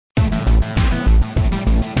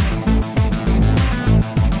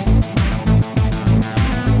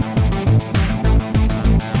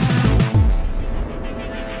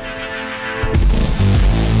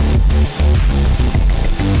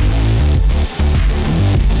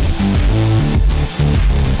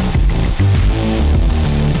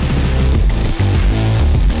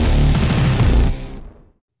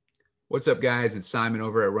What's up, guys? It's Simon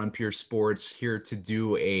over at Run Pure Sports, here to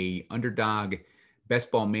do a underdog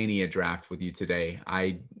best ball mania draft with you today.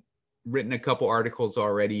 I written a couple articles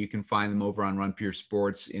already. You can find them over on Run Pure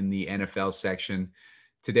Sports in the NFL section.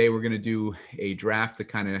 Today, we're going to do a draft to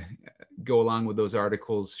kind of go along with those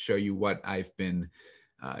articles, show you what I've been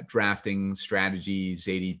drafting, strategies,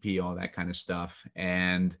 ADP, all that kind of stuff.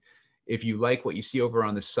 And if you like what you see over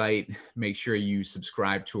on the site, make sure you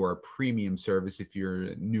subscribe to our premium service. If you're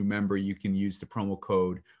a new member, you can use the promo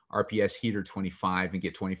code RPS Heater 25 and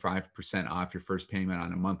get 25% off your first payment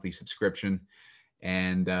on a monthly subscription.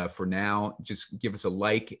 And for now, just give us a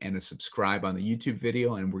like and a subscribe on the YouTube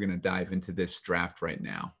video, and we're going to dive into this draft right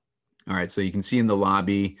now. All right, so you can see in the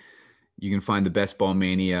lobby, you can find the Best Ball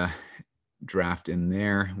Mania draft in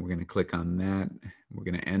there. We're going to click on that. We're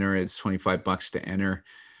going to enter it. It's $25 to enter.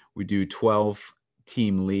 We do 12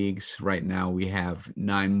 team leagues. Right now we have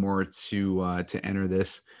 9 more to enter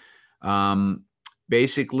this.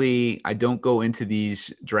 Basically, I don't go into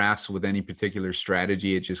these drafts with any particular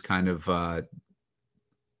strategy. It just kind of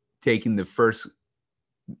taking the first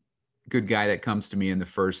good guy that comes to me in the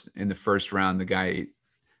first round, the guy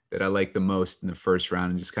that I like the most in the first round,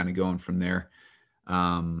 and just kind of going from there.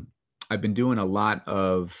 I've been doing a lot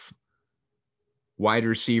of wide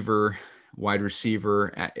receiver.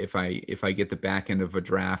 If I get the back end of a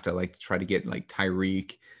draft, I like to try to get like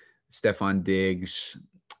Tyreek, Stephon Diggs,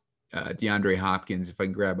 DeAndre Hopkins. If I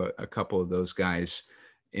can grab a couple of those guys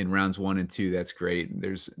in rounds 1 and 2, that's great.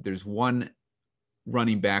 There's one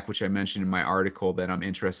running back, which I mentioned in my article, that I'm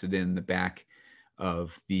interested in the back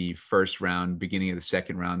of the first round, beginning of the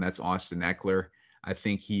second round. That's Austin Eckler. I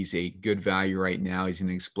think he's a good value right now. He's an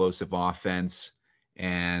explosive offense,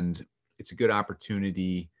 and it's a good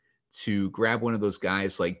opportunity to grab one of those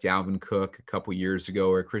guys like Dalvin Cook a couple years ago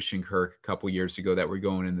or Christian Kirk a couple years ago that were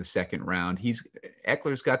going in the second round.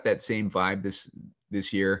 Eckler's got that same vibe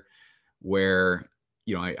this year, where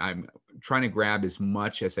I'm trying to grab as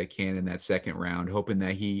much as I can in that second round, hoping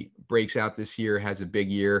that he breaks out this year, has a big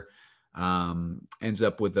year, ends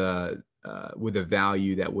up with a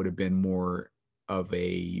value that would have been more of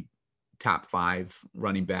a top 5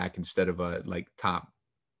 running back instead of a like top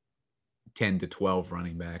 10 to 12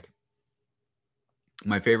 running back.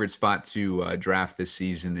 My favorite spot to draft this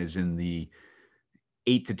season is in the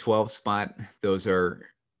 8 to 12 spot. Those are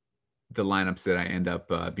the lineups that I end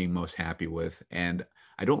up being most happy with. And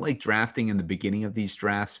I don't like drafting in the beginning of these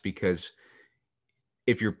drafts, because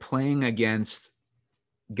if you're playing against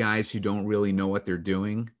guys who don't really know what they're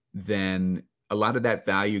doing, then a lot of that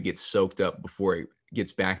value gets soaked up before it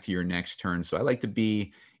gets back to your next turn. So I like to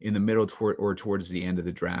be in the middle or towards the end of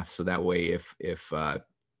the draft. So that way, if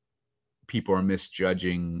people are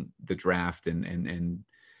misjudging the draft and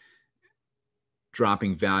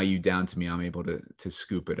dropping value down to me, I'm able to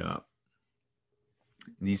scoop it up.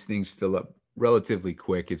 And these things fill up relatively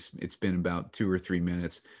quick. It's been about 2 or 3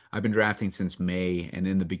 minutes. I've been drafting since May, and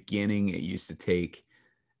in the beginning, it used to take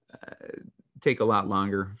a lot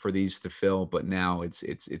longer for these to fill, but now it's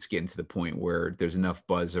getting to the point where there's enough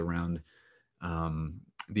buzz around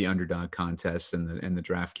the underdog contest and the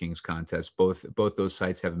DraftKings contest. Both those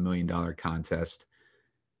sites have $1 million contest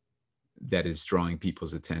that is drawing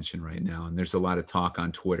people's attention right now. And there's a lot of talk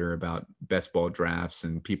on Twitter about best ball drafts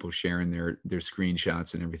and people sharing their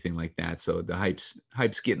screenshots and everything like that. So the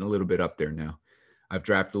hype's getting a little bit up there now. I've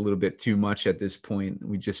drafted a little bit too much at this point.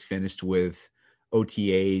 We just finished with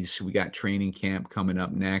OTAs. We got training camp coming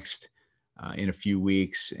up next in a few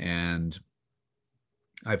weeks, and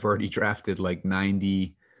I've already drafted like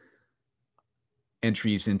 90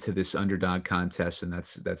 entries into this underdog contest, and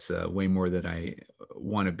that's way more than I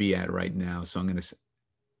want to be at right now. So I'm going to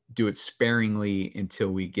do it sparingly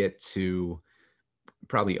until we get to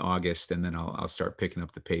probably August, and then I'll start picking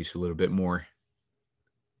up the pace a little bit more.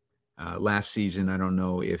 Last season, I don't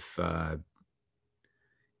know if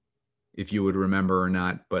you would remember or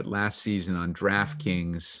not, but last season on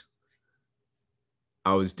DraftKings,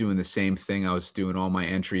 I was doing the same thing. I was doing all my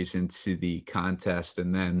entries into the contest,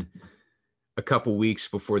 and then a couple weeks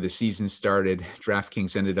before the season started,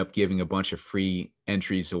 DraftKings ended up giving a bunch of free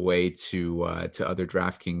entries away to other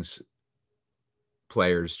DraftKings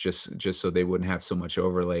players, just so they wouldn't have so much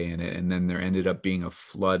overlay in it. And then there ended up being a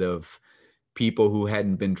flood of people who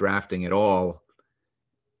hadn't been drafting at all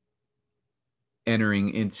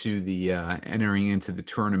entering into the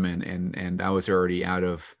tournament, and I was already out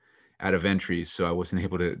of entries, so I wasn't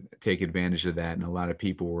able to take advantage of that. And a lot of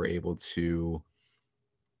people were able to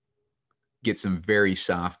get some very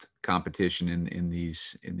soft competition in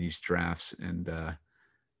these drafts, and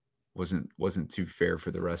wasn't too fair for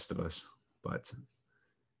the rest of us. But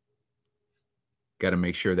got to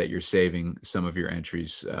make sure that you're saving some of your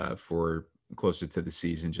entries for closer to the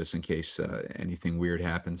season, just in case anything weird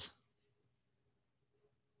happens.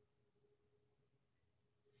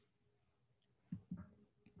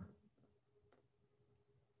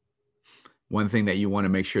 One thing that you want to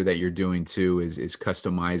make sure that you're doing too is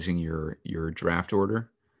customizing your draft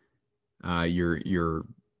order. Your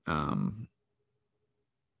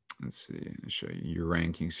let's see, I'll show you your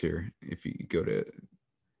rankings here. If you go to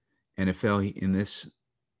NFL in this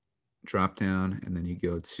drop down, and then you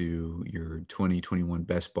go to your 2021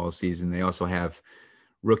 best ball season, they also have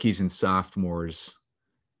rookies and sophomores,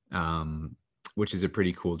 which is a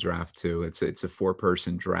pretty cool draft too. It's a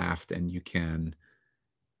 4-person draft, and you can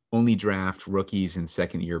only draft rookies and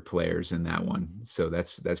second-year players in that one. So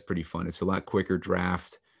that's pretty fun. It's a lot quicker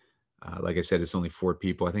draft. Like I said, it's only 4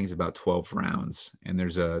 people. I think it's about 12 rounds, and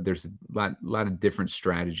there's a lot of different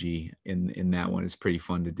strategy in that one. It's pretty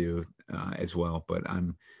fun to do as well. But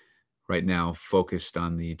I'm right now focused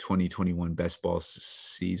on the 2021 best ball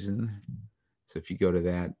season. So if you go to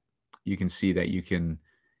that, you can see that you can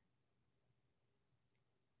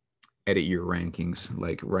edit your rankings.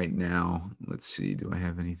 Like right now, let's see, do I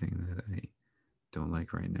have anything that I don't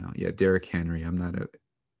like right now? Yeah, Derrick Henry. I want to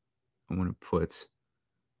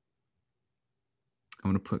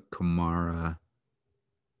put Kamara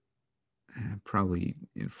probably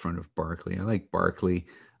in front of Barkley. I like Barkley.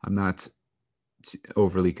 I'm not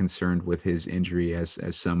overly concerned with his injury as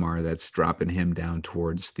some are. That's dropping him down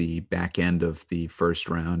towards the back end of the first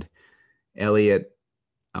round. Elliott,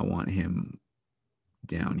 I want him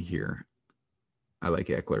down here. I like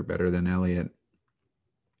Eckler better than Elliott.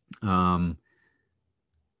 Problem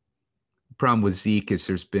with Zeke is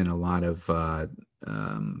there's been a lot of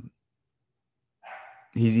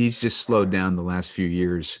he's just slowed down the last few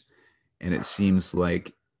years, and it seems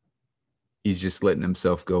like he's just letting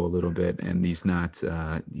himself go a little bit, and he's not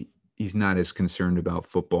as concerned about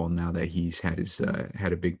football now that he's had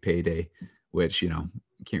a big payday, which, you know,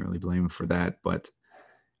 can't really blame him for that. But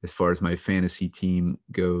as far as my fantasy team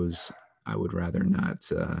goes, I would rather not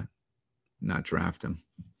draft him.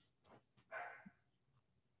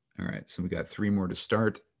 All right, so we got 3 more to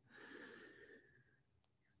start.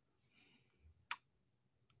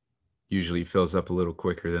 Usually fills up a little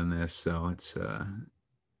quicker than this, so it's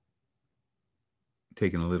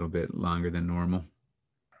taking a little bit longer than normal.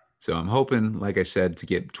 So I'm hoping, like I said, to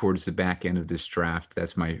get towards the back end of this draft.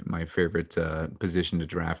 That's my favorite position to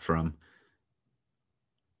draft from.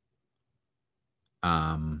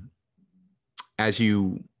 As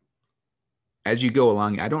you go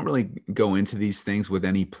along, I don't really go into these things with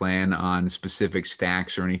any plan on specific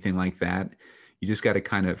stacks or anything like that. You just got to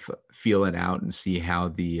kind of feel it out and see how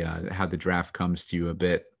the draft comes to you a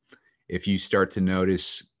bit. If you start to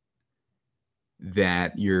notice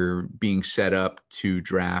that you're being set up to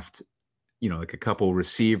draft, you know, like a couple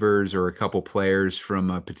receivers or a couple players from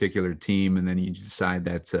a particular team, and then you decide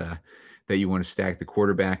that you want to stack the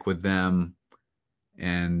quarterback with them,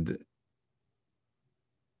 and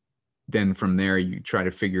then from there you try to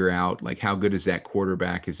figure out, like, how good is that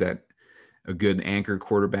quarterback? Is that a good anchor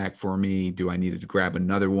quarterback for me? Do I need to grab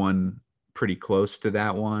another one pretty close to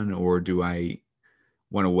that one, or do I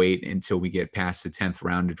want to wait until we get past the 10th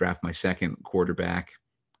round to draft my second quarterback?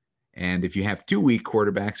 And if you have 2 weak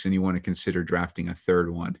quarterbacks and you want to consider drafting a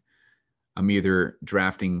third one, I'm either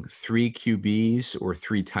drafting 3 QBs or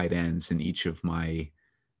 3 tight ends in each of my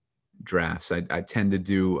drafts. I tend to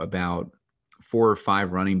do about 4 or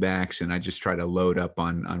 5 running backs, and I just try to load up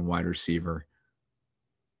on wide receiver.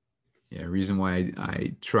 Yeah, reason why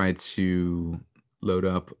I try to load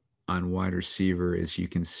up on wide receiver is you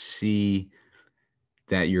can see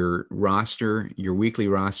that your weekly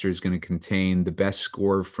roster is going to contain the best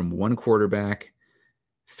score from 1 quarterback,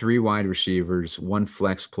 3 wide receivers, 1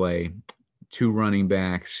 flex play, 2 running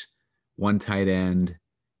backs, 1 tight end,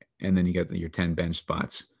 and then you got your 10 bench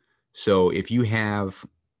spots. So if you have,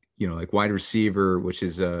 you know, like wide receiver, which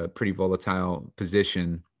is a pretty volatile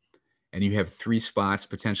position, and you have 3 spots,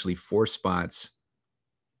 potentially 4 spots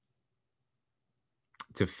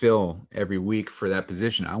to fill every week for that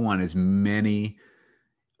position, I want as many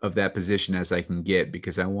of that position as I can get,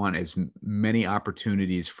 because I want as many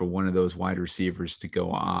opportunities for one of those wide receivers to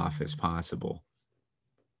go off as possible.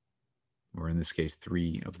 Or in this case,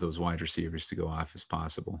 3 of those wide receivers to go off as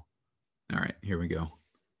possible. All right, here we go.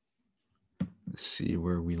 Let's see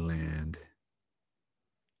where we land.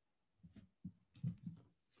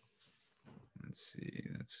 Let's see,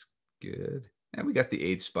 that's good. And we got the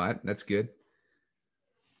 8th spot. That's good.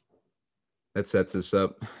 That sets us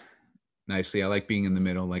up nicely. I like being in the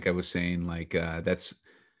middle, like I was saying. Like that's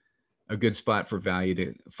a good spot for value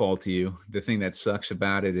to fall to you. The thing that sucks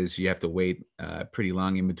about it is you have to wait pretty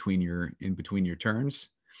long in between your turns,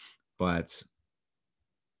 but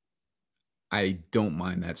I don't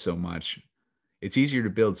mind that so much. It's easier to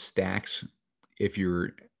build stacks if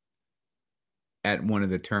you're at one of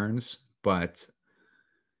the turns, but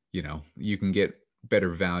you can get better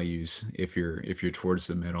values if you're towards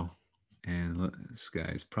the middle. And this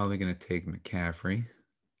guy's probably going to take McCaffrey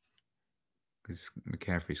because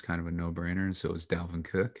McCaffrey's kind of a no-brainer, and so is Dalvin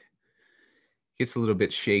Cook. Gets a little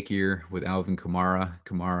bit shakier with Alvin Kamara.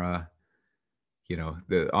 Kamara,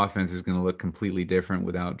 the offense is going to look completely different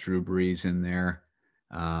without Drew Brees in there.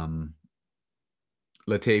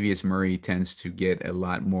 Latavius Murray tends to get a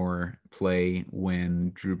lot more play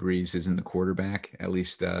when Drew Brees isn't the quarterback, at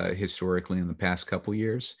least historically in the past couple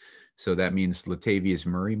years. So that means Latavius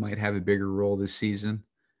Murray might have a bigger role this season.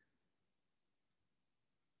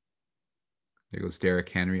 There goes Derrick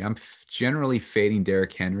Henry. I'm generally fading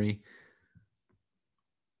Derrick Henry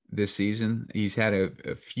this season. He's had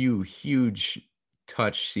a few huge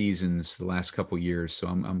touch seasons the last couple years, so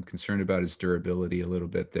I'm concerned about his durability a little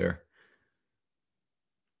bit there.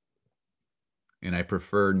 And I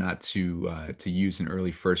prefer not to use an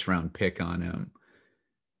early first round pick on him.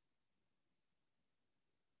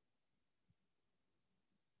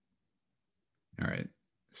 All right,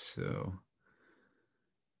 so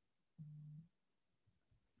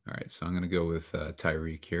I'm going to go with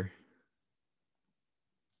Tyreek here.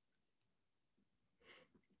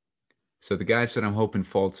 So the guys that I'm hoping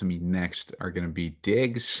fall to me next are going to be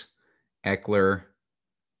Diggs, Eckler,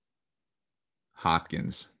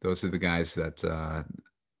 Hopkins. Those are the guys that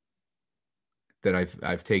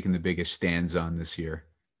I've taken the biggest stands on this year.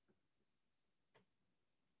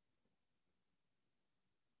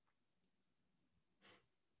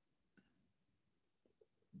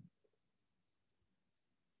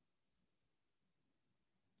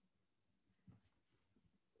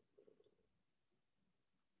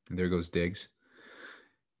 And there goes Diggs.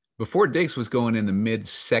 Before, Diggs was going in the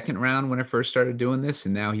mid-second round when I first started doing this,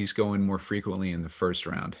 and now he's going more frequently in the first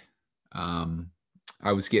round.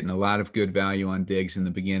 I was getting a lot of good value on Diggs in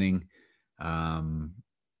the beginning, and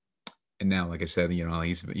now, like I said,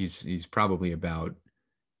 he's probably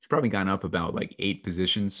gone up about like 8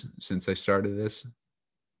 positions since I started this.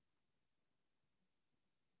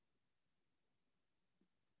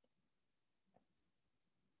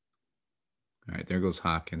 All right, there goes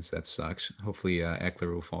Hopkins. That sucks. Hopefully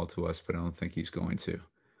Eckler will fall to us, but I don't think he's going to.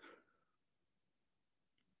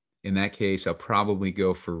 In that case, I'll probably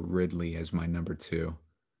go for Ridley as my number 2.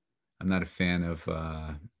 I'm not a fan of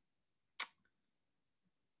I'm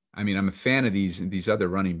a fan of these other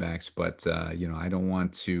running backs, but I don't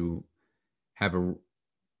want to have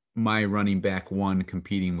my running back 1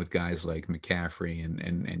 competing with guys like McCaffrey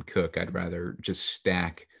and Cook. I'd rather just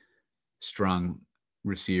stack strong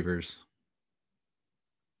receivers.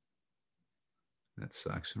 That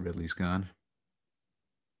sucks. Ridley's gone.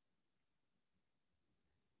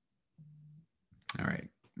 All right.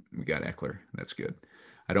 We got Eckler. That's good.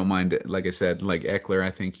 I don't mind, like I said, like Eckler,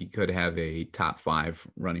 I think he could have a top 5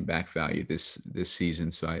 running back value this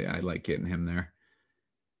season. So I like getting him there.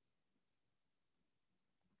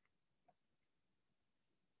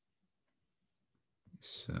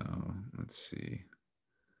 So let's see.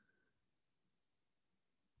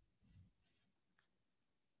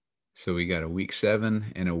 So we got a week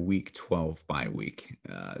 7 and a week 12 bye week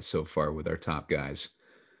so far with our top guys.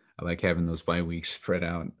 I like having those bye weeks spread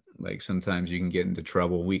out. Like sometimes you can get into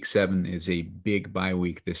trouble. Week 7 is a big bye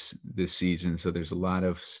week this season, so there's a lot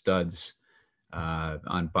of studs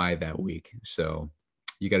on bye that week. So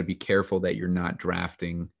you got to be careful that you're not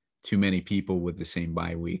drafting too many people with the same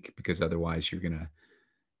bye week, because otherwise you're gonna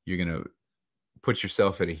put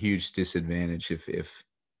yourself at a huge disadvantage if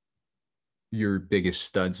your biggest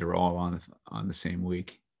studs are all on the same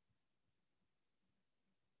week.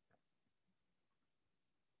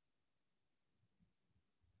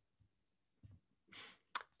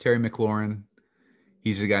 Terry McLaurin,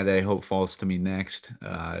 he's the guy that I hope falls to me next.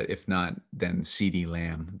 If not, then CeeDee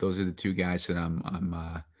Lamb. Those are the 2 guys that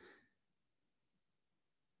I'm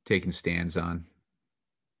taking stands on.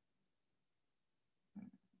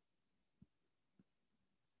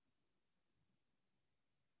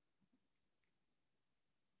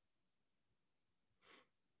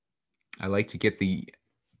 I like to get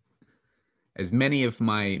as many of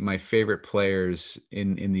my favorite players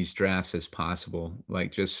in these drafts as possible,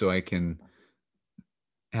 like just so I can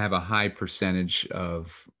have a high percentage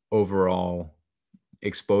of overall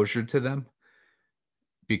exposure to them.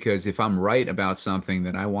 Because if I'm right about something,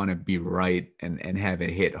 then I want to be right and have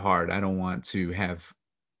it hit hard. I don't want to have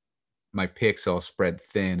my picks all spread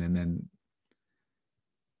thin, and then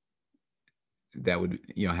that would,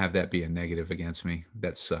 have that be a negative against me.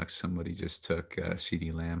 That sucks. Somebody just took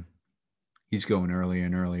CD Lamb. He's going earlier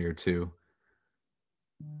and earlier too.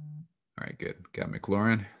 All right, good. Got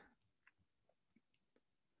McLaurin.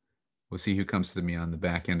 We'll see who comes to me on the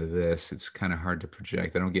back end of this. It's kind of hard to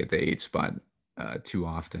project. I don't get the 8 spot too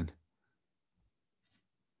often.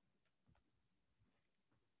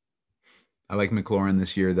 I like McLaurin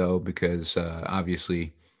this year, though, because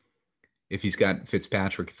obviously if he's got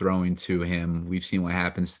Fitzpatrick throwing to him, we've seen what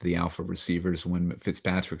happens to the alpha receivers when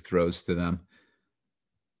Fitzpatrick throws to them.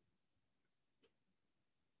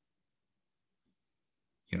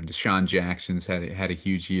 Deshaun Jackson's had a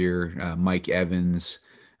huge year. Mike Evans,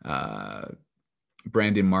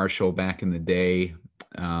 Brandon Marshall back in the day.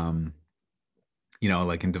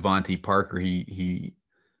 Like in Devontae Parker, he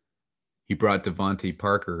brought Devontae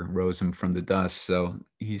Parker, rose him from the dust. So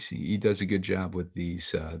he does a good job with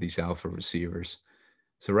these alpha receivers.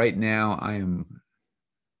 So right now I am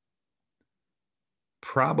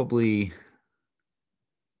probably,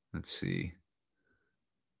 let's see.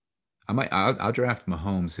 I'll draft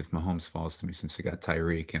Mahomes if Mahomes falls to me, since I got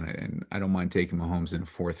Tyreek, and I don't mind taking Mahomes in the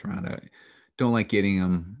 4th round. I don't like getting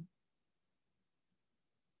him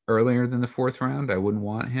earlier than the 4th round. I wouldn't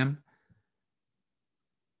want him,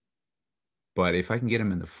 but if I can get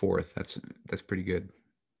him in the 4th, that's pretty good,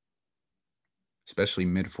 especially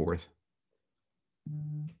mid 4th.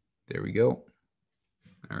 There we go.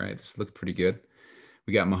 All right, this looks pretty good.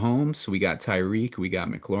 We got Mahomes, we got Tyreek, we got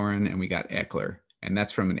McLaurin, and we got Eckler. And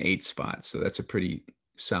that's from an 8 spot. So that's a pretty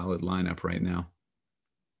solid lineup right now.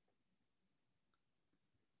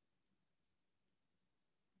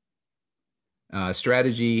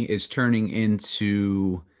 Strategy is turning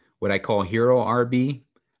into what I call hero RB.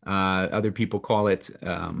 Other people call it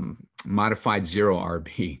modified zero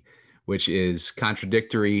RB, which is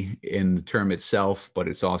contradictory in the term itself, but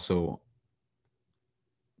it's also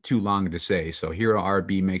too long to say. So hero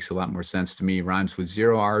RB makes a lot more sense to me. Rhymes with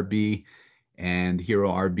zero RB. And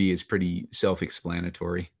hero RB is pretty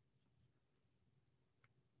self-explanatory.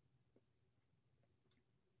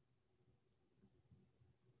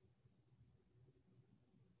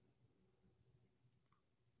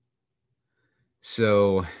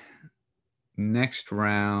 So next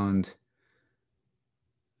round,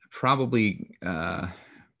 probably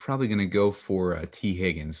going to go for T.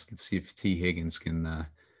 Higgins. Let's see if T. Higgins can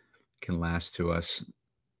last to us.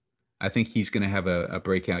 I think he's going to have a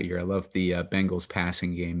breakout year. I love the Bengals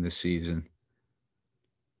passing game this season.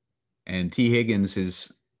 And T. Higgins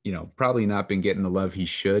is, probably not been getting the love he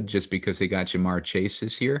should just because they got Jamar Chase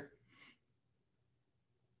this year.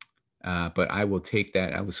 But I will take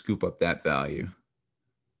that. I will scoop up that value.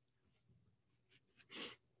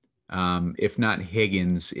 If not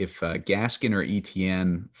Higgins, if Gaskin or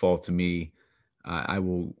ETN fall to me, I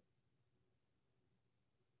will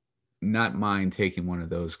not mind taking one of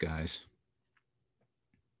those guys.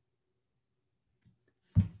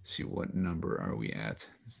 Let's see, what number are we at?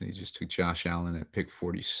 They just took Josh Allen at pick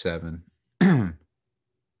 47.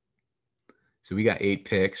 So we got 8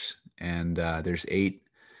 picks, and there's 8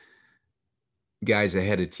 guys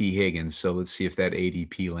ahead of T. Higgins. So let's see if that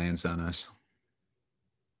ADP lands on us.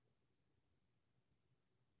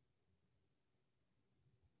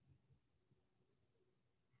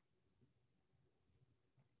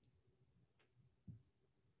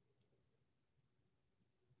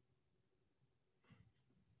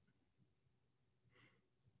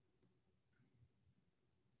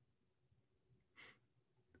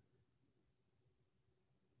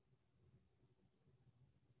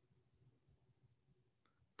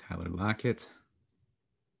 Tyler Lockett.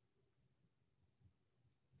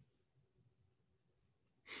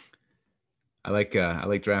 I like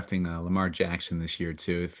drafting Lamar Jackson this year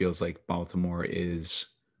too. It feels like Baltimore is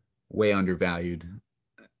way undervalued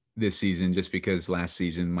this season, just because last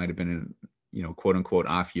season might have been a quote unquote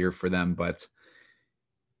off year for them, but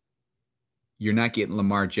you're not getting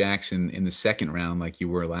Lamar Jackson in the 2nd round like you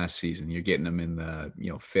were last season. You're getting him in the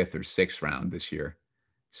 5th or 6th round this year.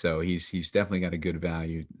 So he's definitely got a good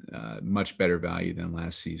value, much better value than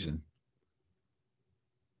last season.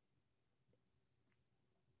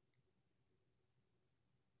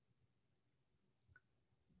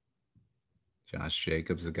 Josh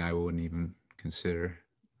Jacobs, a guy we wouldn't even consider.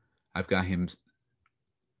 I've got him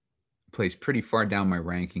placed pretty far down my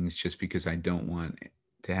rankings just because I don't want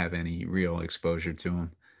to have any real exposure to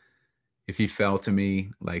him. If he fell to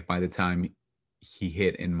me, like by the time he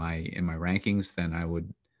hit in my rankings, then I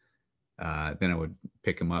would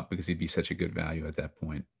pick him up because he'd be such a good value at that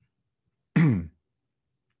point.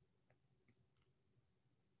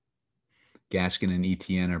 Gaskin and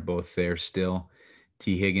ETN are both there still.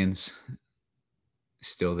 T. Higgins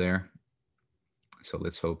still there. So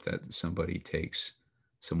let's hope that somebody takes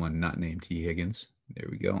someone not named T. Higgins. There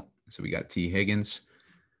we go. So we got T. Higgins.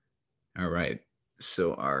 All right.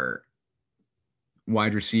 So our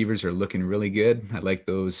wide receivers are looking really good. I like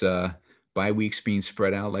those bye weeks being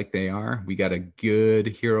spread out like they are. We got a good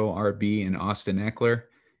hero RB in Austin Eckler,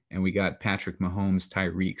 and we got Patrick Mahomes,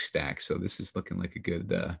 Tyreek stack. So this is looking like a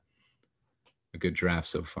good draft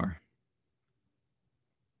so far.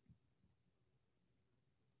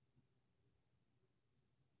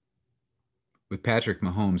 With Patrick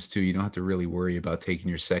Mahomes too, you don't have to really worry about taking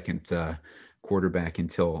your second quarterback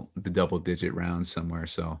until the double-digit round somewhere.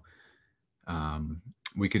 So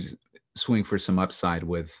we could swing for some upside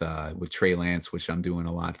with Trey Lance, which I'm doing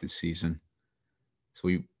a lot this season. So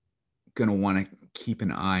we're gonna want to keep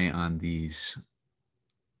an eye on these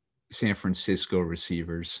San Francisco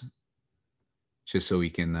receivers, just so we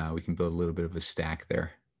can build a little bit of a stack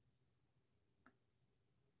there.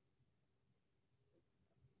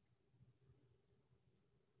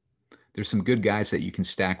 There's some good guys that you can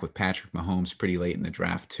stack with Patrick Mahomes pretty late in the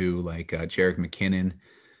draft too, like Jerick McKinnon.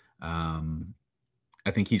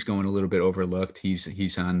 I think he's going a little bit overlooked.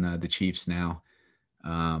 He's on the Chiefs now,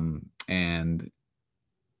 and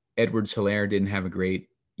Edwards-Helaire didn't have a great,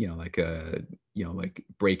 like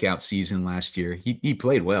breakout season last year. He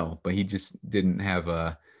played well, but he just didn't have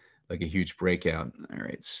a huge breakout. All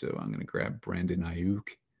right, so I'm going to grab Brandon Ayuk.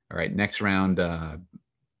 All right, next round,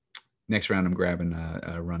 I'm grabbing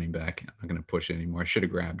a running back. I'm not going to push it anymore. I should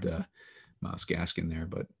have grabbed Myles Gaskin there,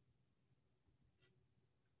 but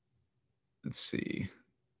let's see.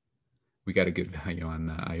 We got a good value on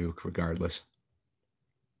Ayuk regardless.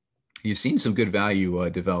 You've seen some good value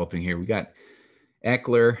developing here. We got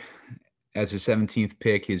Eckler as a 17th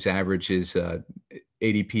pick. His average is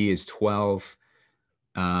ADP is 12.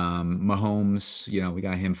 Mahomes, we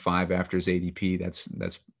got him 5 after his ADP.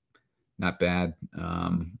 That's not bad.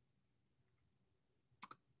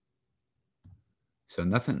 So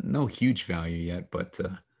no huge value yet, but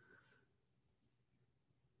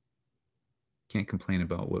can't complain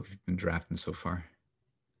about what we've been drafting so far.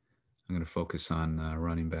 I'm going to focus on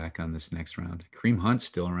running back on this next round. Kareem Hunt's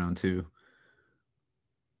still around too.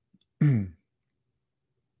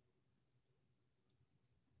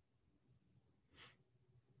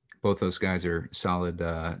 Both those guys are solid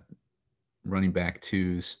running back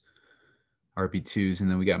 2s, RB2s, and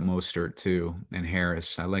then we got Mostert too, and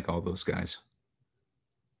Harris. I like all those guys.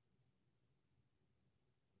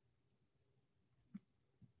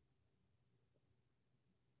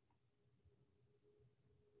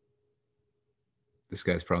 This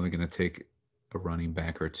guy's probably going to take a running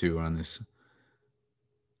back or 2 on this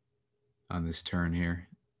turn here.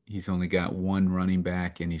 He's only got 1 running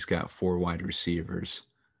back and he's got 4 wide receivers.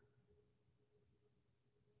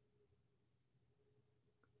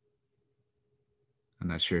 I'm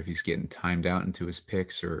not sure if he's getting timed out into his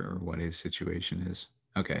picks or what his situation is.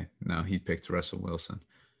 Okay, no, he picked Russell Wilson.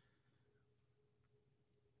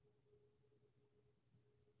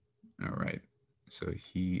 All right, so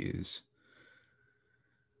he is...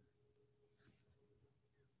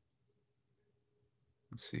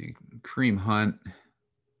 Let's see, Kareem Hunt.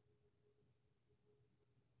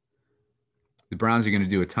 The Browns are going to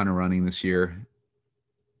do a ton of running this year.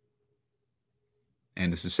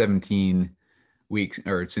 And it's a 17 weeks,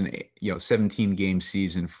 or it's an 17 game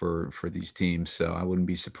season for these teams. So I wouldn't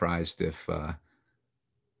be surprised if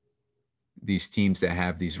these teams that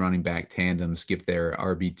have these running back tandems give their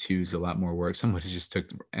RB2s a lot more work. Somebody just took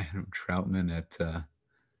Adam Troutman at, I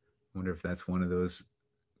wonder if that's one of those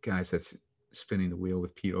guys that's spinning the wheel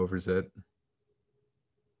with Pete Overzet.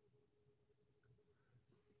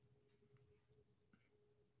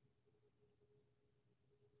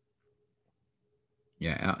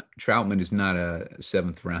 Yeah, Troutman is not a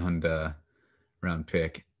 7th round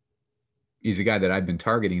pick. He's a guy that I've been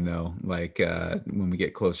targeting though, like when we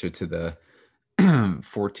get closer to the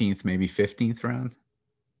 14th, maybe 15th round.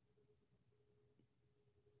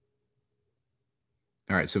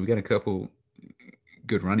 All right, so we got a couple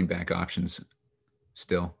good running back options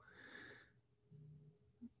still.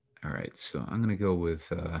 All right, so I'm gonna go with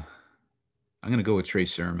Trey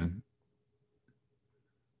Sermon,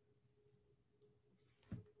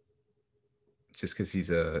 just because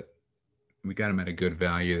we got him at a good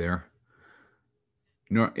value there.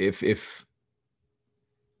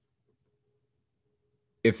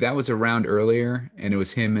 If that was a round earlier and it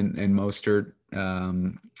was him and Mostert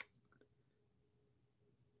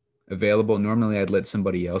available, normally I'd let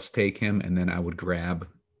somebody else take him, and then I would grab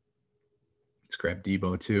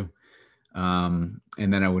Debo too. And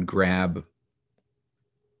then I would grab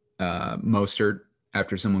Mostert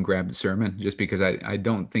after someone grabbed Sermon, just because I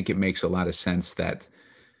don't think it makes a lot of sense that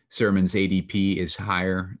Sermon's ADP is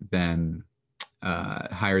higher than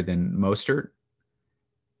Mostert.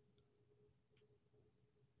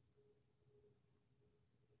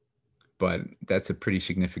 But that's a pretty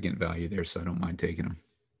significant value there, so I don't mind taking him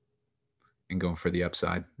and going for the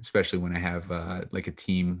upside, especially when I have like a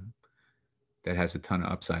team that has a ton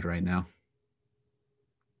of upside right now.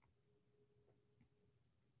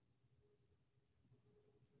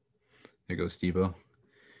 There goes Steve-O.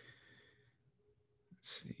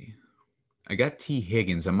 Let's see. I got T.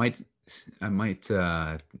 Higgins. I might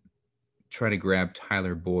try to grab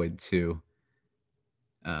Tyler Boyd too,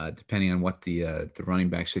 depending on what the running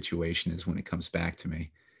back situation is when it comes back to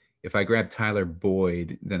me. If I grab Tyler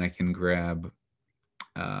Boyd, then I can grab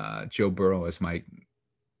Joe Burrow as my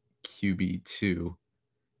QB2,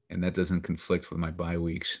 and that doesn't conflict with my bye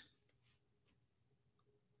weeks.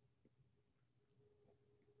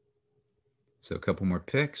 So a couple more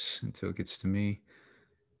picks until it gets to me.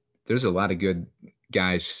 There's a lot of good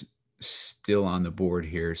guys still on the board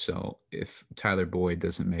here, so if Tyler Boyd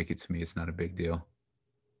doesn't make it to me, it's not a big deal.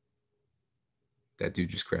 That dude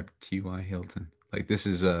just grabbed T.Y. Hilton. Like this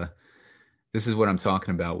is what I'm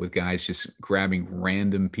talking about with guys just grabbing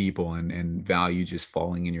random people and value just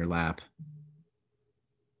falling in your lap.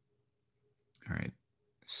 All right,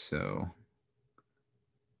 so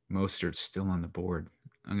Mostert's still on the board.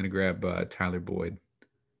 I'm going to grab Tyler Boyd.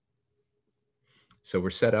 So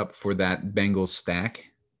we're set up for that Bengals stack.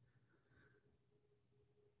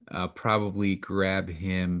 I'll probably grab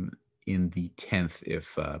him in the 10th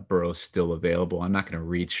if Burrow's still available. I'm not going to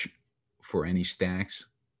reach for any stacks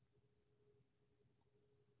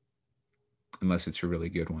unless it's a really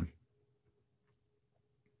good one.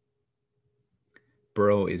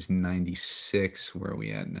 Burrow is 96. Where are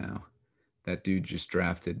we at now? That dude just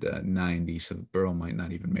drafted 90, so Burrow might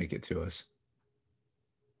not even make it to us.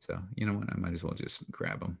 So, you know what? I might as well just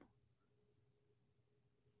grab him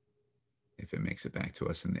if it makes it back to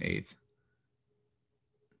us in the 8th.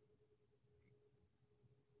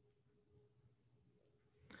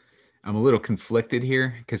 I'm a little conflicted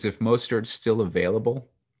here because if Mostert's still available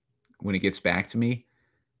when it gets back to me,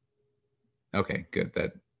 okay, good.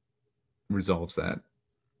 That resolves that.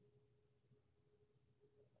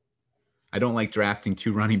 I don't like drafting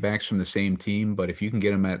 2 running backs from the same team, but if you can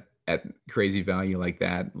get them at crazy value like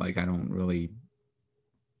that, like I don't really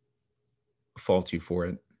fault you for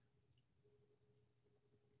it.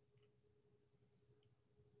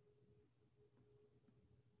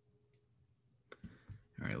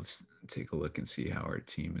 All right, let's take a look and see how our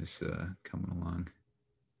team is coming along.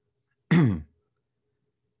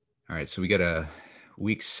 All right, so we got a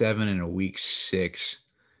week 7 and a week 6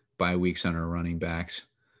 bye weeks on our running backs.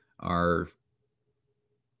 Our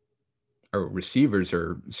receivers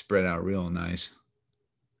are spread out real nice.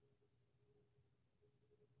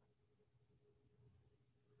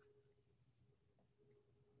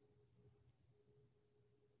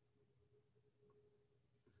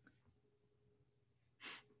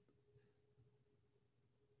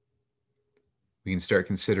 We can start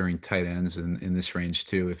considering tight ends in this range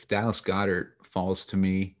too. If Dallas Goedert falls to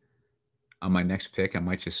me on my next pick, I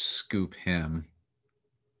might just scoop him,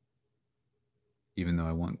 even though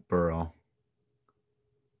I want Burrow.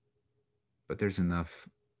 But there's enough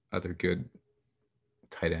other good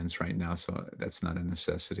tight ends right now, so that's not a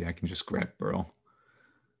necessity. I can just grab Burrow.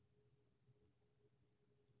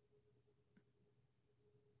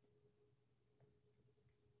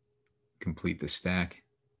 Complete the stack.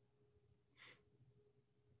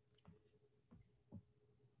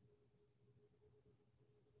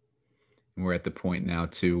 And we're at the point now,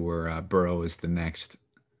 too, where Burrow is the next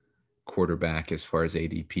quarterback as far as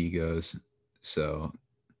ADP goes. So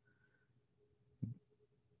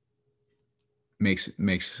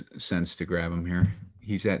makes sense to grab him here.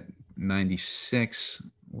 He's at 96.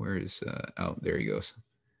 Where is oh, there he goes.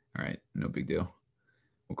 All right, no big deal.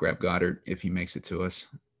 We'll grab Goddard if he makes it to us.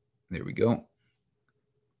 There we go. All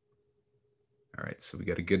right, so we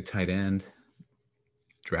got a good tight end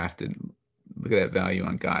drafted. Look at that value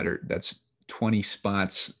on Goddard. That's 20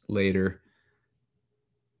 spots later.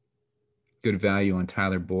 Good value on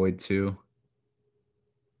Tyler Boyd too.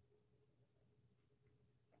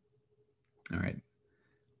 All right.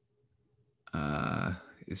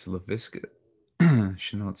 Is LaVisca?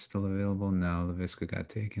 Chenault's still available? No, LaVisca got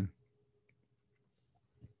taken.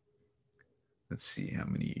 Let's see how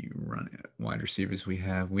many wide receivers we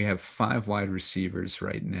have. We have 5 wide receivers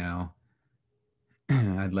right now.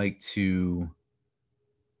 I'd like to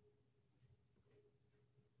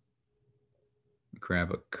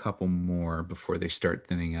grab a couple more before they start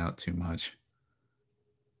thinning out too much.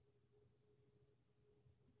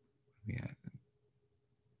 Yeah.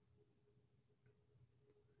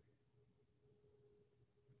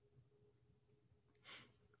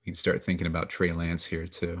 We can start thinking about Trey Lance here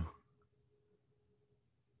too.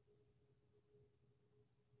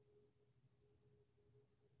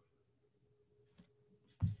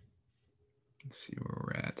 Let's see where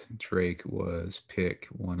we're at. Drake was pick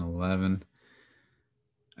 111.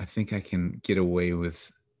 I think I can get away with.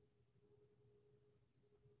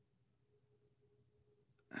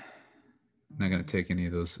 I'm not going to take any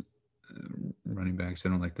of those running backs. I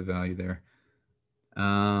don't like the value there.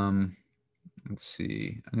 Let's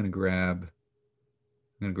see. I'm going to grab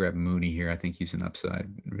Mooney here. I think he's an upside,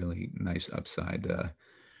 really nice upside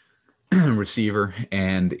receiver.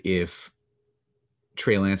 And if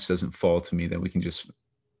Trey Lance doesn't fall to me, then we can just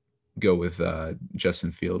go with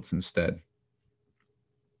Justin Fields instead.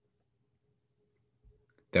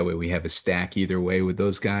 That way we have a stack either way with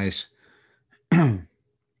those guys.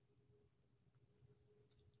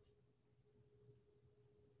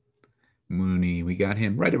 Mooney, we got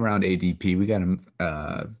him right around ADP. We got him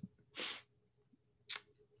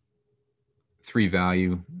 3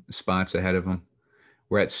 value spots ahead of him.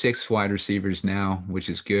 We're at 6 wide receivers now, which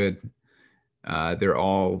is good. They're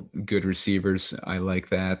all good receivers. I like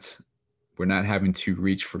that. We're not having to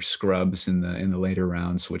reach for scrubs in the later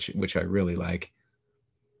rounds, which I really like.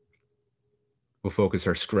 We'll focus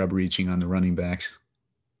our scrub reaching on the running backs.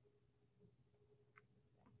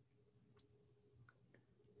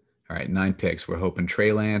 All right, 9 picks. We're hoping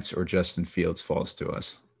Trey Lance or Justin Fields falls to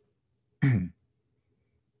us. And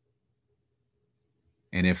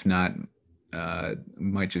if not,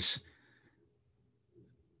 might just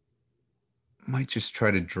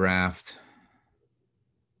try to draft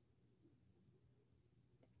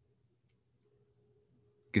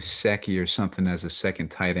Gesicki or something as a second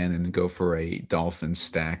tight end and go for a Dolphins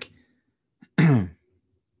stack.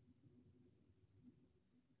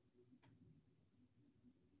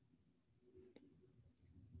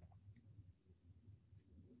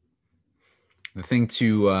 The thing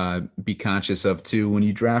to be conscious of, too, when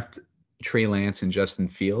you draft Trey Lance and Justin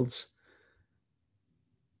Fields,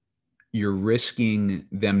 you're risking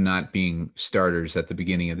them not being starters at the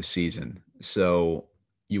beginning of the season. So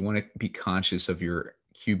you want to be conscious of your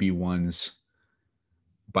QB1's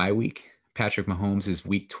bye week. Patrick Mahomes is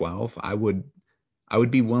week 12. I would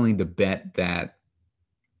be willing to bet that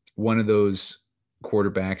one of those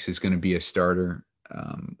quarterbacks is going to be a starter,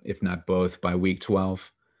 if not both, by week 12.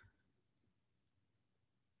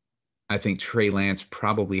 I think Trey Lance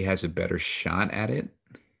probably has a better shot at it,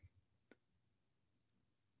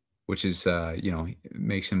 which is,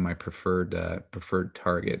 makes him my preferred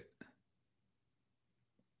target.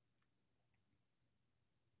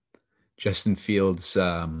 Justin Fields'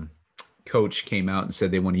 coach came out and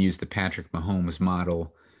said they want to use the Patrick Mahomes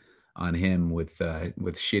model on him with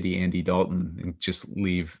shitty Andy Dalton and just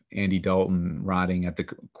leave Andy Dalton rotting at the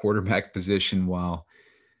quarterback position while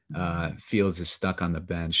Fields is stuck on the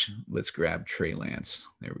bench. Let's grab Trey Lance.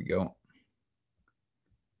 There we go.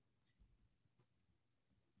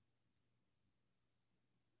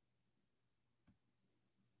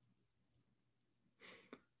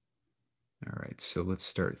 All right, so let's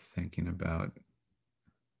start thinking about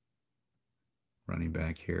running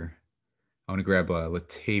back here. I want to grab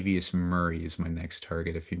Latavius Murray as my next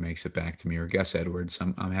target if he makes it back to me, or Gus Edwards.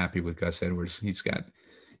 I'm happy with Gus Edwards.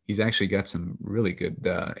 He's actually got some really good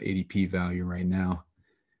ADP value right now.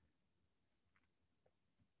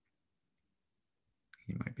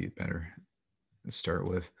 He might be better to start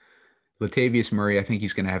with. Latavius Murray, I think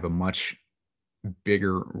he's going to have a much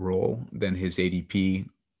bigger role than his ADP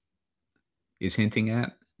is hinting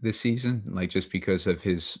at this season, like just because of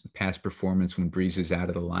his past performance when Breeze is out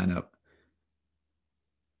of the lineup.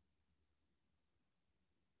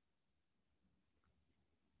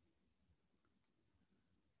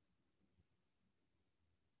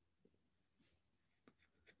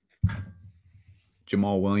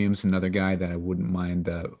 Jamal Williams, another guy that I wouldn't mind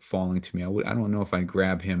falling to me. I don't know if I'd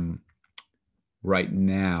grab him right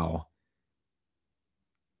now.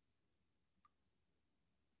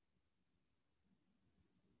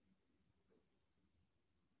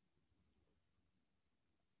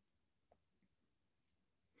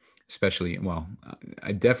 Especially, well,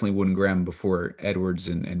 I definitely wouldn't grab him before Edwards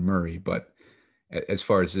and Murray. But as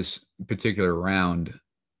far as this particular round,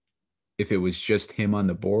 if it was just him on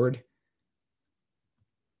the board,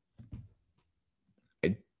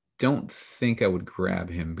 I don't think I would grab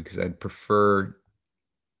him because I'd prefer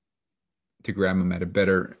to grab him at a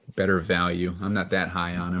better value. I'm not that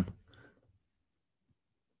high on him.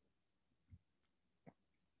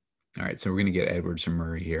 All right, so we're going to get Edwards or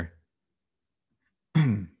Murray here.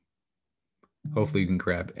 Hopefully you can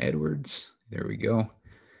grab Edwards. There we go.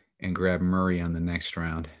 And grab Murray on the next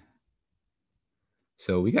round.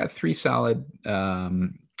 So we got 3 solid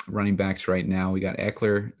running backs right now. We got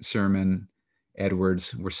Eckler, Sermon,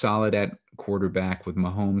 Edwards. We're solid at quarterback with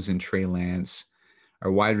Mahomes and Trey Lance.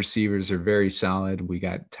 Our wide receivers are very solid. We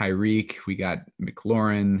got Tyreek, we got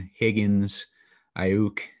McLaurin, Higgins,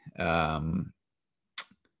 Ayuk,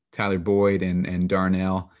 Tyler Boyd, and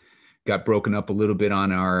Darnell. Got broken up a little bit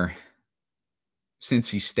on our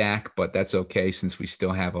Cincy stack, but that's okay since we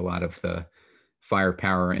still have a lot of the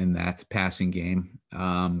firepower in that passing game.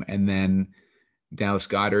 And then Dallas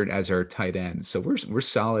Goedert as our tight end. So we're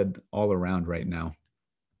solid all around right now.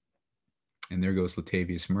 And there goes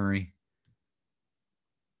Latavius Murray.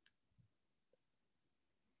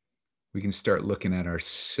 We can start looking at our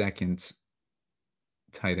second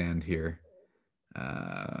tight end here.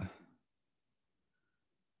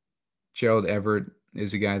 Gerald Everett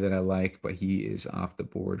is a guy that I like, but he is off the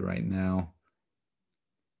board right now.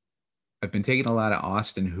 I've been taking a lot of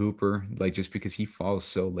Austin Hooper, like just because he falls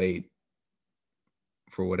so late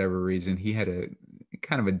for whatever reason. He had a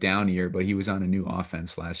kind of a down year, but he was on a new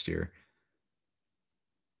offense last year.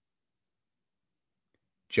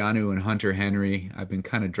 Jonnu and Hunter Henry, I've been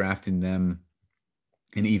kind of drafting them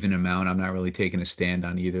an even amount. I'm not really taking a stand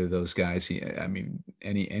on either of those guys. I mean,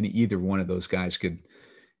 either one of those guys could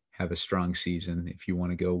have a strong season if you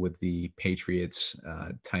want to go with the Patriots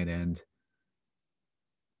tight end.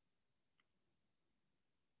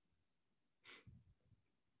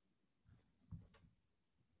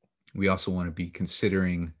 We also want to be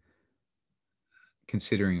considering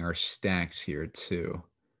our stacks here too.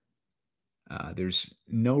 There's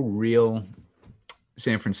no real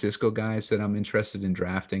San Francisco guys that I'm interested in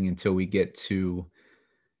drafting until we get to,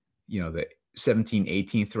 the 17th,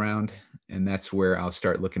 18th round. And that's where I'll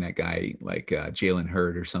start looking at guy like Jalen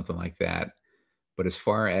Hurd or something like that. But as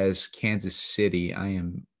far as Kansas City, I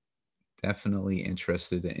am definitely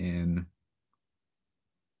interested in,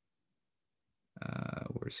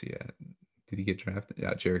 where's he at? Did he get drafted?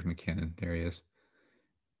 Yeah, Jerick McKinnon. There he is.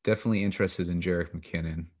 Definitely interested in Jerick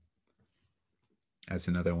McKinnon as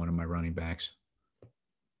another one of my running backs.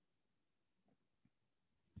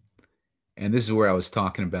 And this is where I was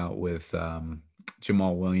talking about with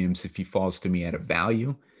Jamal Williams. If he falls to me at a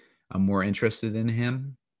value, I'm more interested in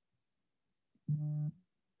him.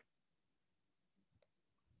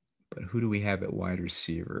 But who do we have at wide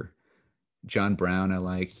receiver? John Brown, I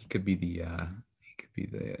like. He could be the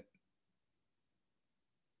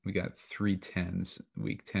we got 3 10s,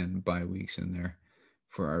 week 10 bye weeks in there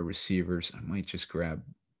for our receivers. I might just grab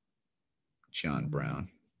John Brown,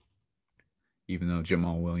 even though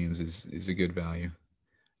Jamal Williams is a good value.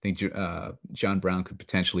 I think John Brown could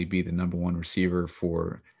potentially be the number 1 receiver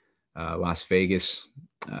for Las Vegas.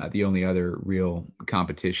 The only other real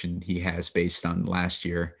competition he has based on last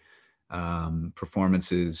year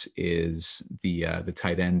performances is the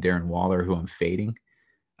tight end Darren Waller, who I'm fading.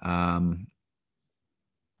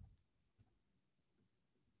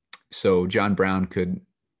 So John Brown could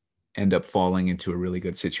end up falling into a really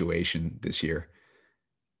good situation this year.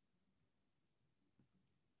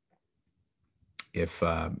 If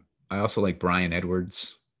I also like Brian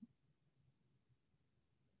Edwards,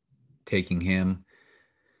 taking him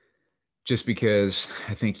just because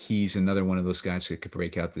I think he's another one of those guys that could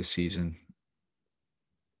break out this season.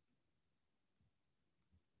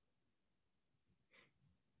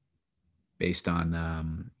 Based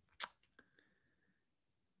on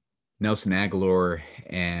Nelson Aguilar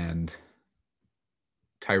and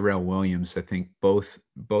Tyrell Williams, I think both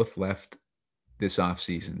left this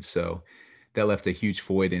offseason. So that left a huge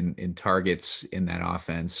void in targets in that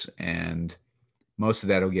offense. And most of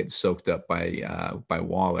that will get soaked up by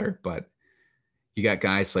Waller. But you got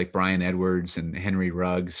guys like Brian Edwards and Henry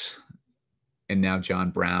Ruggs and now John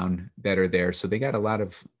Brown that are there. So they got a lot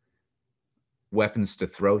of weapons to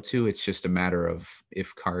throw to. It's just a matter of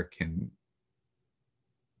if Carr can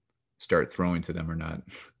start throwing to them or not.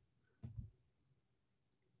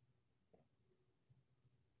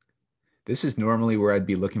 This is normally where I'd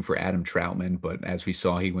be looking for Adam Troutman, but as we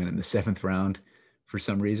saw, he went in the 7th round for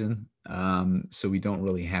some reason. So we don't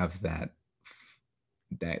really have that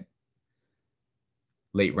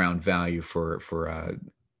late round value for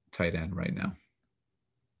tight end right now.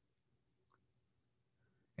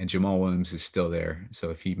 And Jamal Williams is still there. So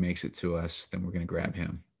if he makes it to us, then we're going to grab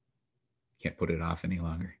him. Can't put it off any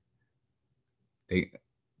longer.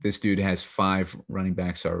 This dude has 5 running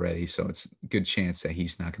backs already, so it's a good chance that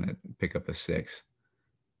he's not going to pick up a 6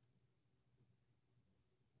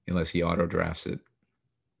 unless he auto drafts it.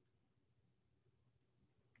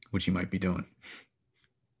 which he might be doing.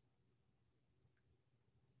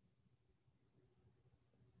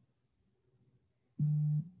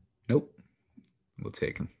 Nope. We'll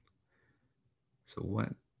take him. So what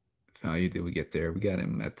value did we get there? We got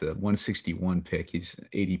him at the 161 pick. His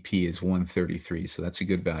ADP is 133, so that's a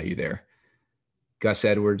good value there. Gus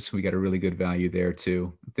Edwards, we got a really good value there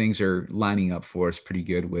too. Things are lining up for us pretty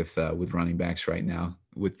good with running backs right now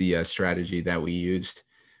with the strategy that we used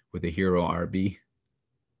with the hero RB.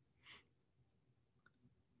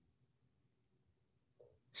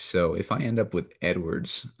 So if I end up with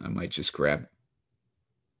Edwards, I might just grab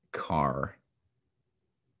Carr.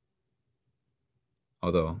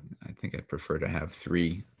 Although I think I'd prefer to have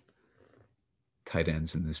 3 tight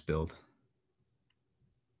ends in this build.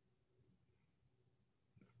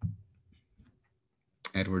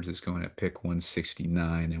 Edwards is going at pick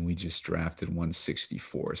 169, and we just drafted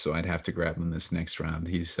 164. So I'd have to grab him this next round.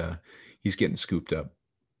 He's getting scooped up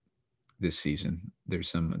this season. There's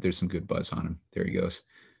some good buzz on him. There he goes.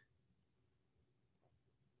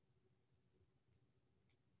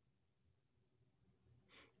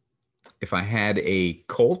 If I had a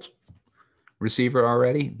Colt receiver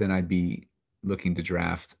already, then I'd be looking to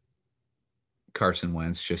draft Carson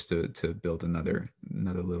Wentz just to build another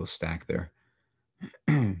little stack there.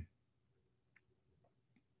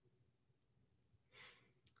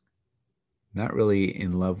 Not really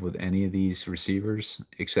in love with any of these receivers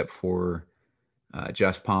except for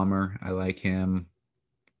Josh Palmer. I like him.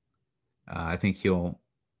 I think he'll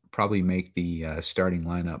probably make the starting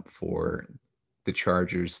lineup for the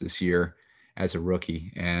Chargers this year as a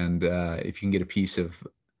rookie. And if you can get a piece of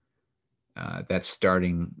that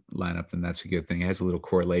starting lineup, then that's a good thing. It has a little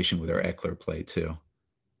correlation with our Eckler play too.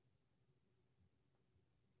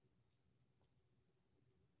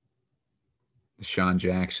 Deshaun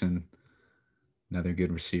Jackson, another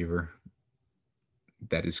good receiver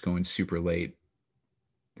that is going super late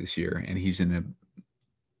this year, and he's in a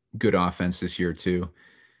good offense this year too.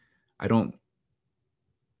 I'm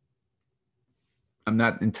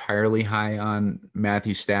not entirely high on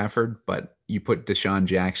Matthew Stafford, but you put Deshaun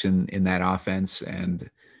Jackson in that offense and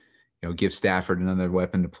give Stafford another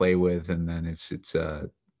weapon to play with, and then it's a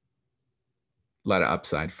lot of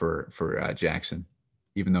upside for Jackson,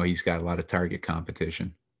 even though he's got a lot of target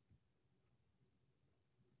competition.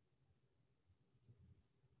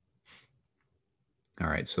 All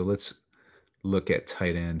right, so let's look at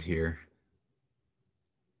tight end here.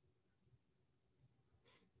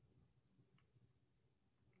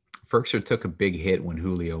 Ferkser took a big hit when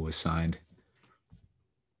Julio was signed,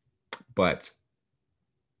 but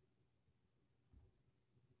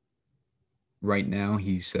right now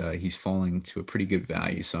he's falling to a pretty good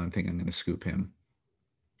value, so I think I'm going to scoop him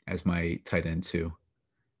as my tight end 2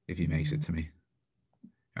 if he makes it to me.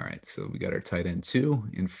 All right, so we got our tight end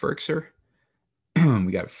 2 in Ferkser.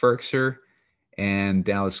 We got Ferkser and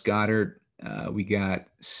Dallas Goedert. We got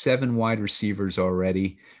 7 wide receivers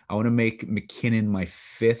already. I want to make McKinnon my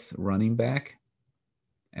 5th running back,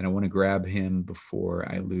 and I want to grab him before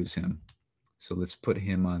I lose him. So let's put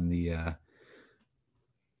him on the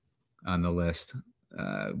list.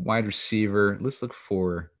 Wide receiver. Let's look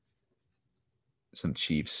for some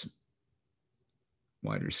Chiefs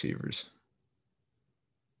wide receivers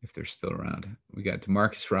if they're still around. We got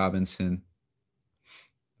Demarcus Robinson.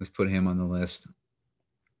 Let's put him on the list.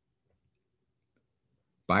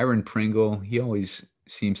 Byron Pringle, he always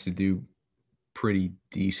seems to do pretty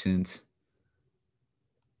decent,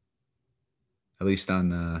 at least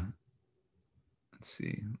on let's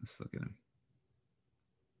see, let's look at him.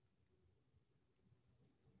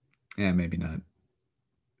 Yeah, maybe not.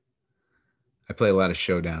 I play a lot of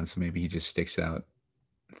Showdown, so maybe he just sticks out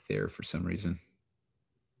there for some reason.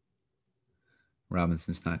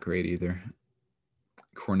 Robinson's not great either.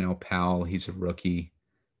 Cornell Powell, he's a rookie.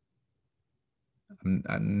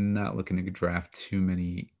 I'm not looking to draft too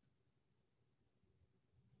many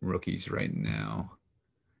rookies right now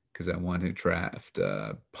because I want to draft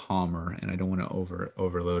Palmer, and I don't want to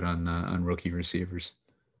overload on rookie receivers.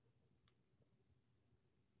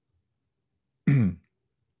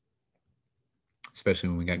 Especially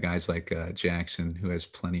when we got guys like Jackson, who has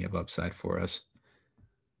plenty of upside for us.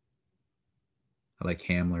 I like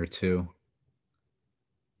Hamler too.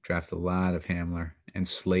 Draft a lot of Hamler and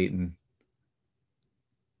Slayton.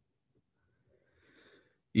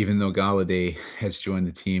 Even though Galladay has joined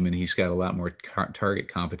the team and he's got a lot more target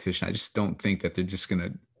competition, I just don't think that they're just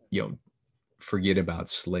going to, forget about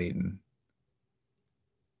Slayton.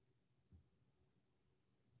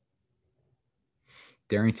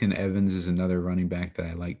 Darrington Evans is another running back that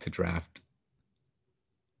I like to draft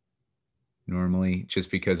normally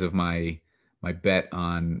just because of my my bet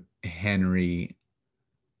on Henry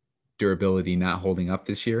durability not holding up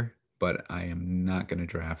this year, but I am not going to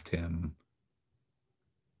draft him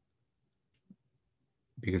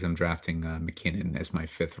because I'm drafting McKinnon as my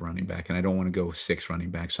 5th running back, and I don't want to go 6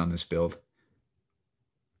 running backs on this build.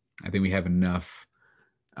 I think we have enough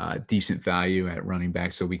decent value at running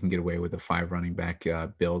back so we can get away with a 5 running back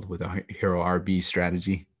build with a hero RB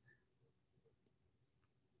strategy.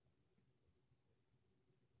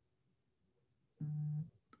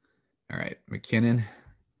 All right, McKinnon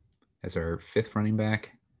as our 5th running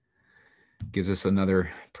back. Gives us another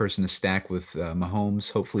person to stack with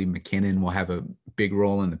Mahomes. Hopefully McKinnon will have a big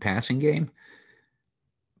role in the passing game,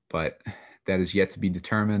 but that is yet to be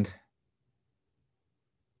determined.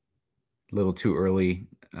 A little too early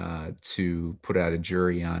to put out a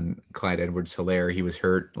jury on Clyde Edwards-Helaire. He was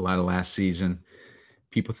hurt a lot of last season.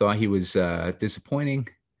 People thought he was disappointing,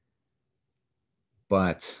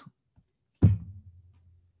 but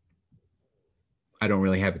I don't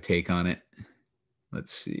really have a take on it.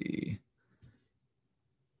 Let's see.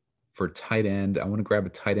 For tight end, I want to grab a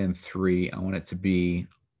tight end 3. I want it to be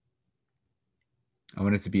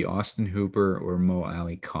Austin Hooper or Mo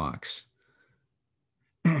Alley-Cox.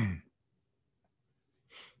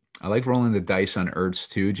 I like rolling the dice on Ertz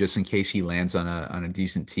too, just in case he lands on a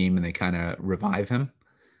decent team and they kind of revive him,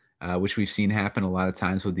 which we've seen happen a lot of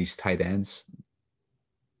times with these tight ends.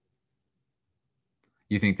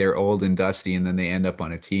 You think they're old and dusty, and then they end up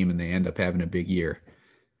on a team and they end up having a big year.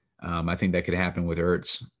 I think that could happen with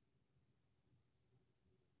Ertz.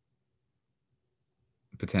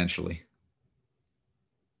 Potentially.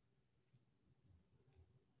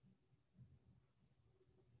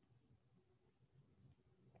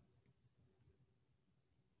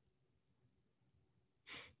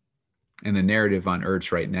 And the narrative on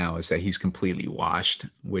Ertz right now is that he's completely washed,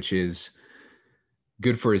 which is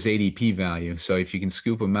good for his ADP value. So if you can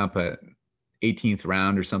scoop him up at 18th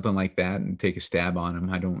round or something like that and take a stab on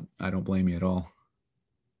him, I don't blame you at all.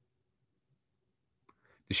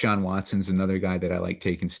 Deshaun Watson's another guy that I like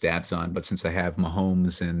taking stabs on, but since I have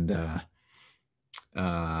Mahomes and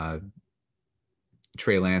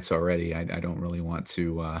Trey Lance already, I don't really want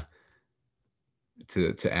to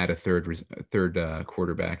add a third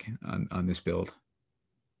quarterback on this build.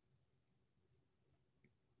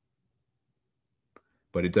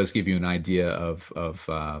 But it does give you an idea of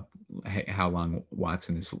how long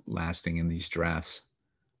Watson is lasting in these drafts.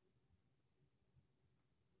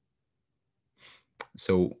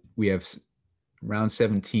 So we have round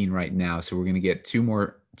 17 right now. So we're going to get two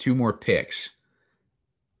more picks.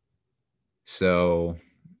 So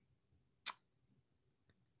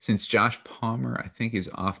since Josh Palmer, I think, is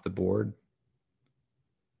off the board.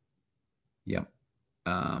 Yep.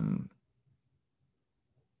 I'm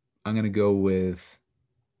going to go with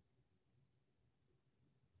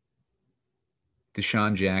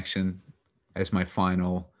Deshaun Jackson as my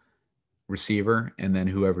final receiver, and then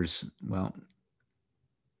whoever's, well,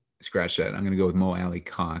 scratch that. I'm going to go with Mo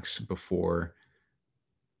Alley-Cox before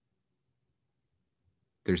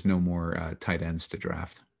there's no more tight ends to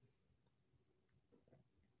draft.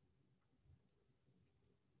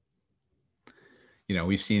 You know,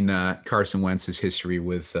 we've seen Carson Wentz's history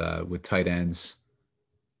with tight ends.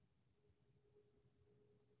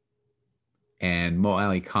 And Mo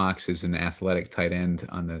Alley-Cox is an athletic tight end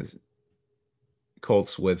on the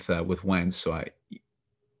Colts with Wentz, so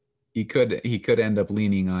he could end up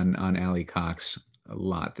leaning on Alley-Cox a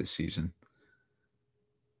lot this season,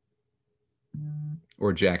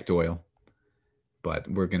 or Jack Doyle, but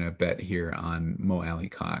we're gonna bet here on Mo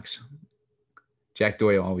Alley-Cox. Jack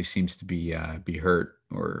Doyle always seems to be hurt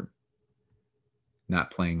or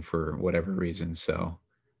not playing for whatever reason, so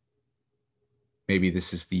maybe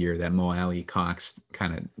this is the year that Mo Alley-Cox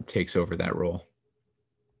kind of takes over that role.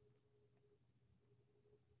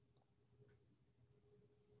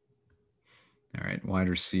 All right, wide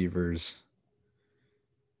receivers.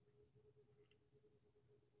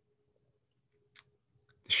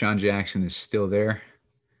 Deshaun Jackson is still there.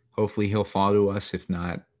 Hopefully he'll fall to us. If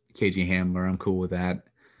not, KJ Hamler, I'm cool with that.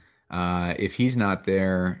 If he's not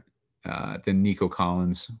there, then Nico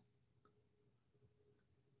Collins.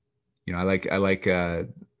 You know, I like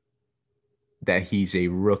that he's a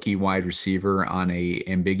rookie wide receiver on a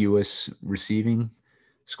ambiguous receiving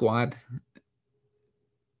squad.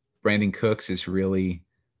 Brandon Cooks is really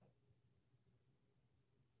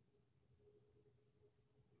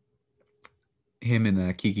him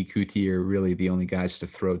and Kiki Kuti are really the only guys to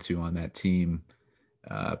throw to on that team,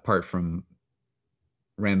 apart from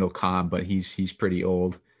Randall Cobb, but he's pretty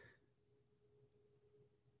old.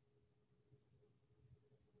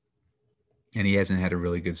 And he hasn't had a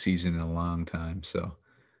really good season in a long time. So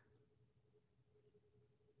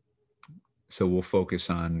we'll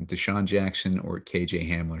focus on Deshaun Jackson or KJ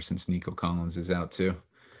Hamler since Nico Collins is out too.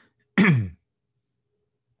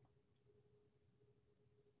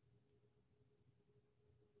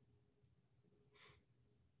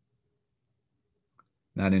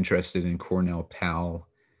 Not interested in Cornell Powell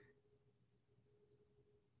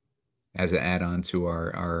as an add-on to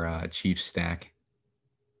our Chiefs stack.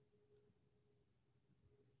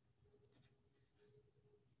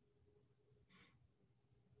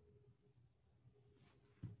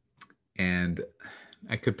 And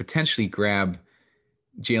I could potentially grab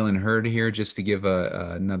Jalen Hurd here just to give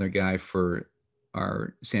another guy for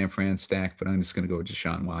our San Fran stack, but I'm just going to go with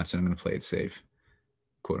Deshaun Watson. I'm going to play it safe,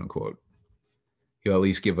 quote unquote. He'll at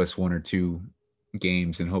least give us 1 or 2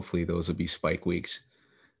 games, and hopefully those will be spike weeks.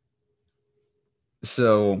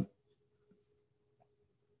 So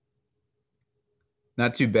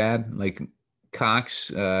not too bad. Like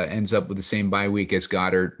Cox ends up with the same bye week as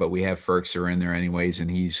Goddard, but we have Ferkser in there anyways, and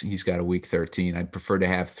he's got a week 13. I'd prefer to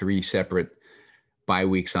have 3 separate bye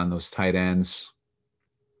weeks on those tight ends.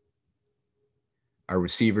 Our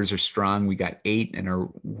receivers are strong. We got 8, and our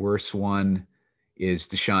worst one is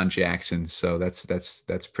Deshaun Jackson. So that's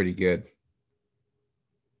pretty good.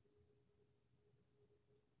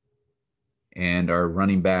 And our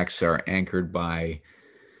running backs are anchored by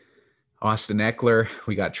Austin Eckler.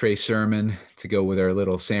 We got Trey Sermon to go with our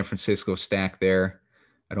little San Francisco stack there.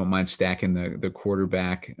 I don't mind stacking the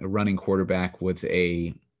quarterback, a running quarterback with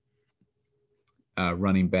a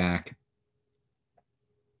running back.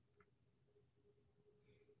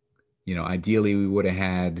 You know, ideally we would have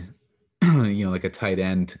had, you know, like a tight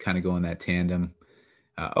end to kind of go in that tandem.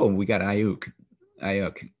 We got Ayuk.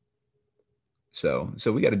 So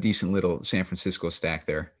we got a decent little San Francisco stack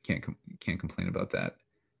there. Can't complain about that.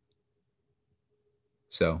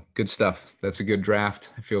 So good stuff. That's a good draft.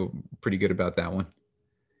 I feel pretty good about that one.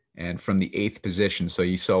 And from the 8th position, so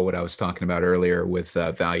you saw what I was talking about earlier with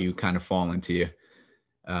value kind of falling to you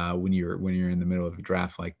when you're in the middle of a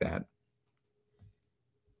draft like that.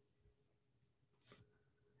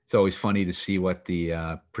 It's always funny to see what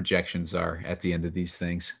the projections are at the end of these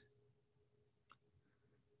things.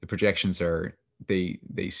 The projections are they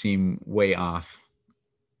seem way off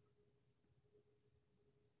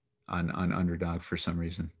on Underdog for some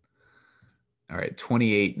reason. All right,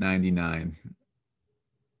 28.99.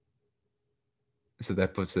 So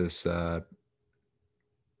that puts us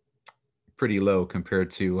pretty low compared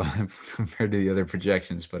to the other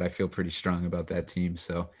projections, but I feel pretty strong about that team.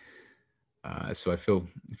 So I feel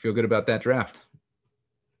good about that draft.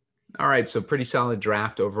 All right, so pretty solid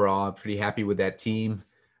draft overall. Pretty happy with that team.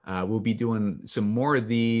 We'll be doing some more of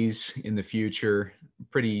these in the future,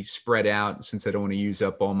 pretty spread out since I don't want to use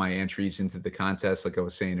up all my entries into the contest, like I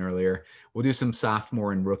was saying earlier. We'll do some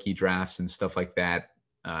sophomore and rookie drafts and stuff like that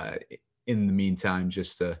in the meantime,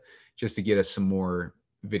 just to get us some more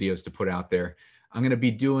videos to put out there. I'm going to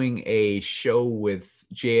be doing a show with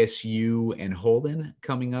JSU and Holden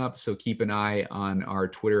coming up, so keep an eye on our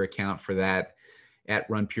Twitter account for that at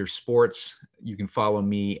Run Pure Sports. You can follow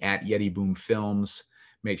me at Yeti Boom Films.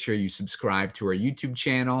 Make sure you subscribe to our YouTube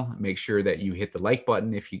channel. Make sure that you hit the like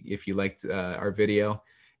button if you liked our video,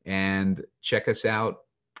 and check us out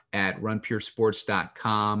at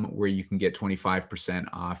runpuresports.com, where you can get 25%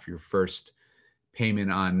 off your first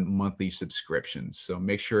payment on monthly subscriptions. So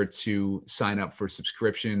make sure to sign up for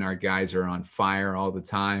subscription. Our guys are on fire all the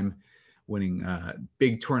time, winning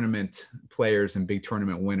big tournament players and big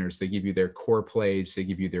tournament winners. They give you their core plays. They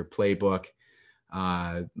give you their playbook,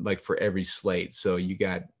 like for every slate. So you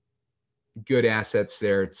got good assets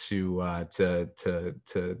there to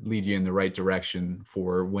lead you in the right direction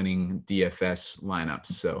for winning DFS lineups.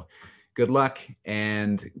 So good luck,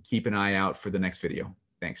 and keep an eye out for the next video.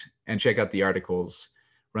 Thanks. And check out the articles,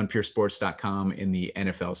 runpuresports.com, in the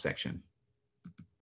NFL section.